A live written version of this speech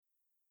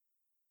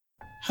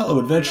Hello,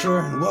 adventurer,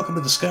 and welcome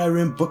to the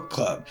Skyrim Book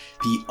Club,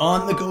 the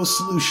on-the-go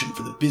solution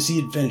for the busy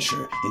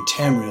adventure in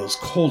Tamriel's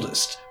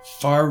coldest,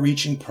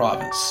 far-reaching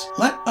province.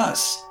 Let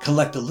us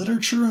collect the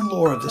literature and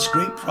lore of this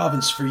great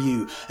province for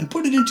you and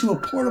put it into a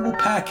portable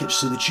package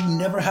so that you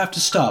never have to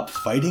stop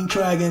fighting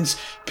dragons,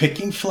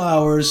 picking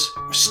flowers,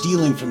 or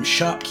stealing from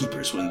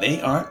shopkeepers when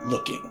they aren't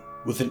looking.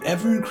 With an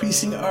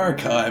ever-increasing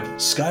archive,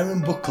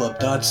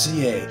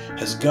 SkyrimBookClub.ca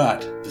has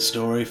got the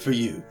story for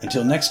you.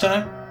 Until next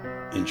time,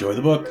 enjoy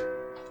the book.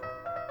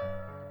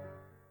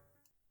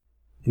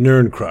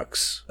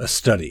 Nirncrux, a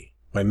Study,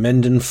 by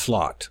Mendon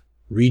Flott,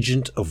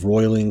 Regent of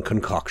Roiling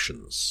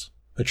Concoctions.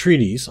 A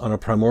treatise on a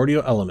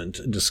primordial element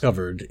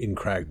discovered in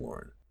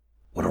Craglorn.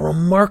 What a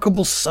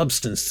remarkable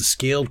substance the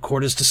Scaled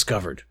Court has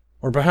discovered,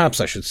 or perhaps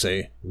I should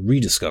say,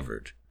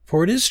 rediscovered.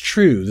 For it is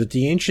true that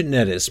the ancient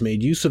Nettis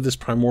made use of this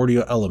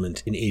primordial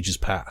element in ages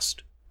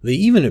past. They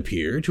even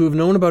appear to have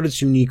known about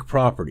its unique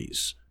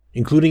properties,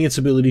 including its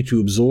ability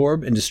to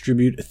absorb and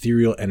distribute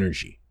ethereal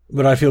energy.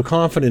 But I feel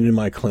confident in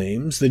my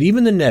claims that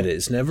even the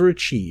Nettis never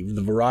achieved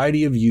the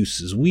variety of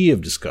uses we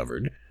have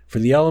discovered for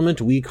the element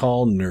we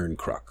call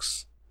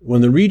Nirncrux.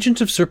 When the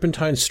Regent of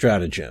Serpentine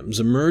Stratagems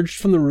emerged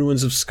from the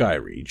ruins of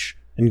Skyreach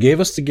and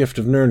gave us the gift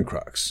of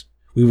Nirncrux,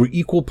 we were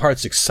equal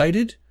parts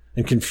excited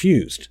and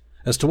confused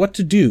as to what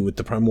to do with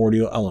the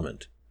primordial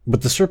element.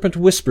 But the serpent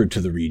whispered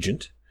to the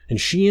Regent, and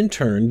she in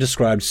turn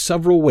described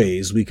several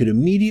ways we could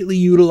immediately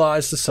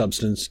utilize the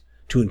substance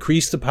to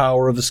increase the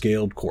power of the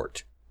Scaled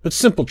Court. But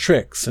simple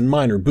tricks and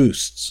minor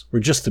boosts were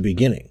just the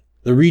beginning.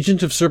 The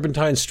Regent of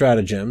Serpentine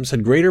Stratagems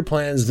had greater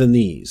plans than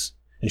these,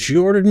 and she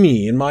ordered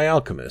me and my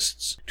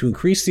alchemists to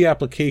increase the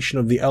application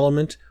of the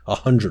element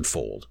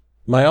 100-fold.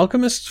 My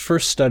alchemists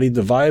first studied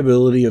the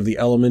viability of the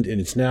element in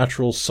its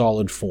natural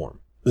solid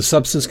form. The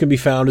substance can be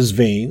found as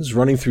veins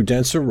running through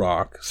denser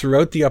rock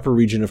throughout the upper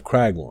region of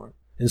Craglorn,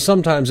 and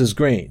sometimes as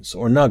grains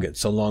or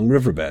nuggets along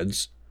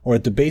riverbeds or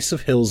at the base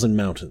of hills and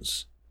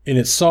mountains. In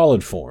its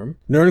solid form,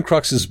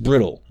 Nirncrux is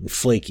brittle and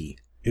flaky.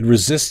 It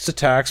resists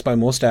attacks by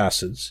most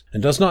acids,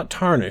 and does not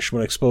tarnish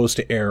when exposed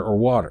to air or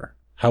water.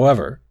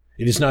 However,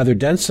 it is neither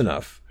dense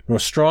enough nor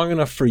strong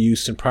enough for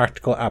use in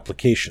practical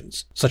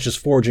applications, such as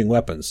forging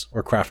weapons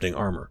or crafting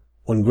armor.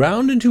 When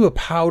ground into a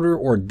powder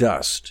or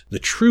dust, the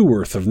true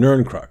worth of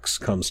Nirncrux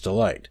comes to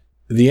light.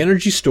 The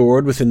energy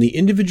stored within the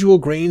individual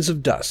grains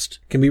of dust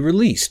can be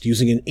released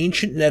using an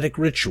ancient Nettic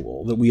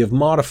ritual that we have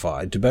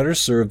modified to better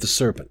serve the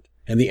serpent.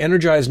 And the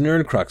energized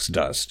Nirncrux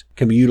dust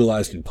can be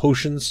utilized in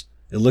potions,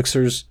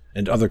 elixirs,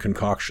 and other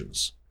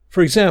concoctions.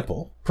 For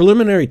example,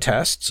 preliminary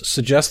tests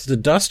suggest that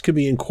the dust could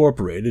be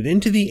incorporated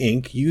into the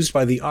ink used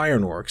by the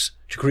Iron Orcs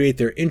to create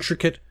their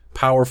intricate,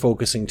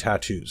 power-focusing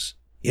tattoos.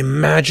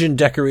 Imagine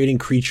decorating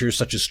creatures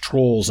such as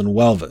trolls and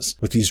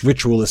welvas with these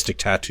ritualistic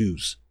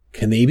tattoos.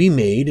 Can they be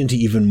made into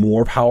even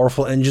more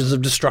powerful engines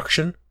of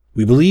destruction?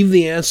 We believe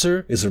the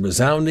answer is a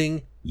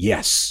resounding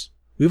yes.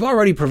 We've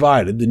already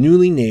provided the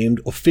newly named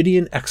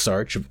Ophidian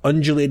Exarch of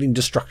Undulating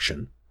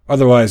Destruction,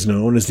 otherwise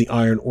known as the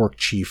Iron Orc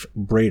Chief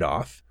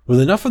Bradoth, with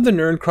enough of the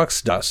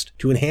Nirncrux dust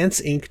to enhance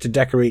ink to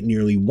decorate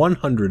nearly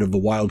 100 of the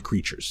wild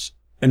creatures.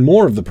 And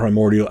more of the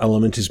primordial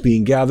element is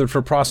being gathered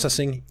for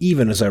processing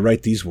even as I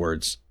write these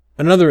words.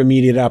 Another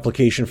immediate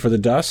application for the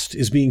dust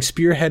is being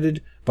spearheaded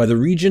by the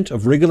Regent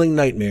of Wriggling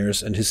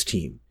Nightmares and his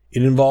team.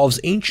 It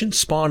involves ancient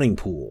spawning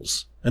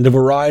pools and a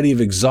variety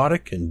of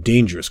exotic and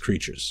dangerous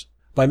creatures.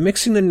 By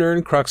mixing the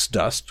Nirncrux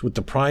dust with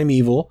the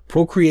primeval,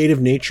 procreative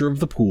nature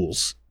of the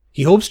pools,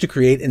 he hopes to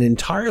create an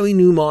entirely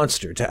new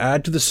monster to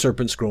add to the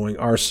serpent's growing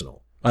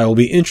arsenal. I will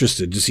be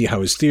interested to see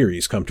how his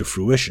theories come to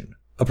fruition.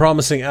 A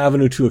promising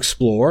avenue to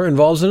explore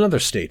involves another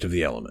state of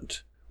the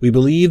element. We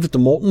believe that the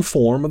molten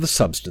form of the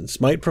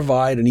substance might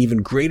provide an even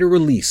greater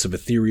release of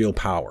ethereal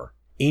power.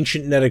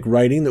 Ancient Nettic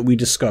writing that we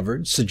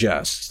discovered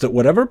suggests that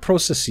whatever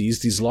processes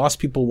these lost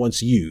people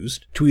once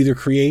used to either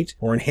create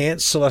or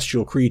enhance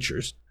celestial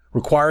creatures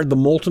required the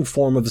molten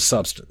form of the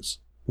substance.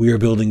 We are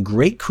building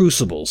great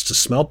crucibles to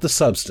smelt the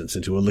substance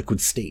into a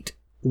liquid state.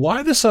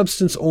 Why the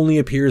substance only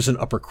appears in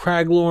Upper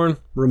Craglorn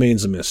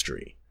remains a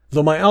mystery,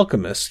 though my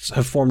alchemists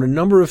have formed a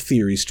number of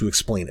theories to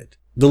explain it.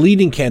 The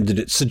leading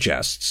candidate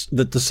suggests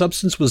that the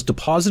substance was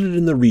deposited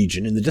in the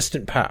region in the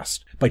distant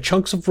past by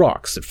chunks of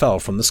rocks that fell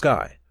from the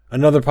sky.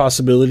 Another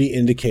possibility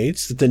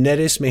indicates that the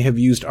Nettis may have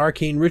used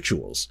arcane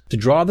rituals to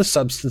draw the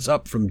substance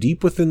up from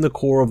deep within the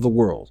core of the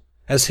world,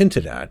 as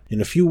hinted at in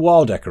a few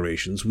wall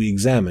decorations we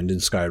examined in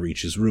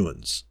Skyreach's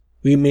ruins.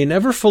 We may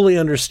never fully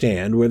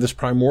understand where this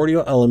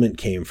primordial element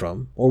came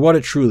from, or what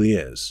it truly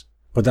is,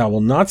 but that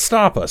will not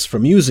stop us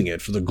from using it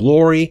for the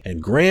glory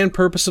and grand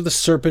purpose of the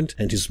serpent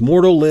and his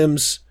mortal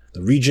limbs,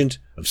 the Regent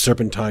of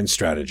Serpentine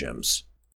Stratagems.